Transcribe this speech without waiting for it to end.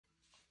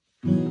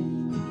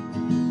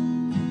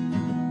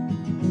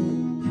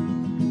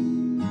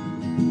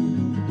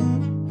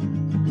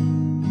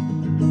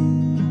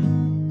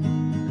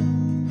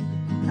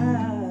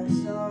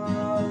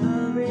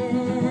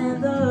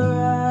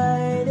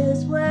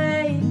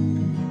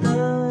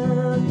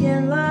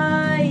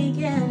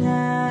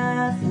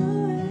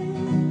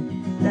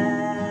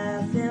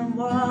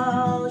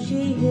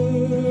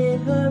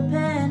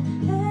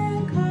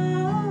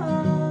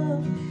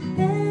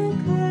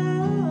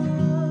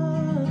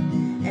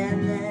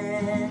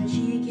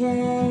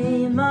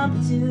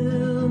drop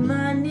to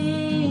my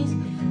knees,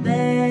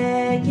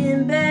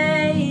 begging,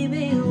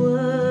 baby,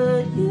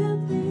 would you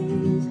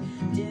please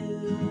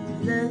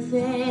do the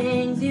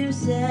things you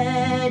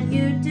said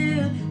you'd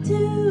do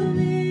to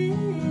me,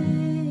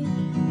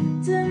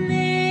 to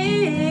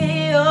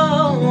me.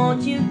 Oh,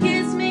 won't you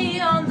kiss me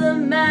on the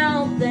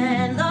mouth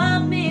and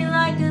love me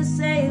like a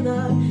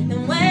sailor?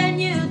 And when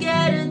you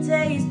get a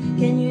taste,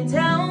 can you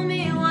tell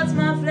me what's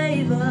my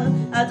flavor?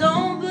 I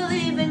don't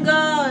believe in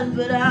God,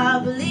 but I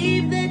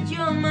believe that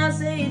you're my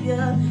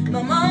savior.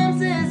 My mom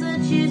says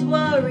that she's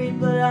worried,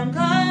 but I'm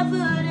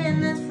covered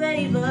in this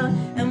favor.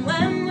 And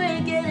when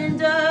we're getting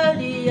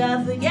dirty,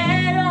 I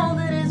forget all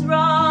that is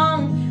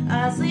wrong.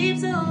 I sleep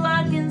so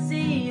I can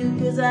see you,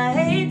 'cause I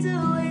hate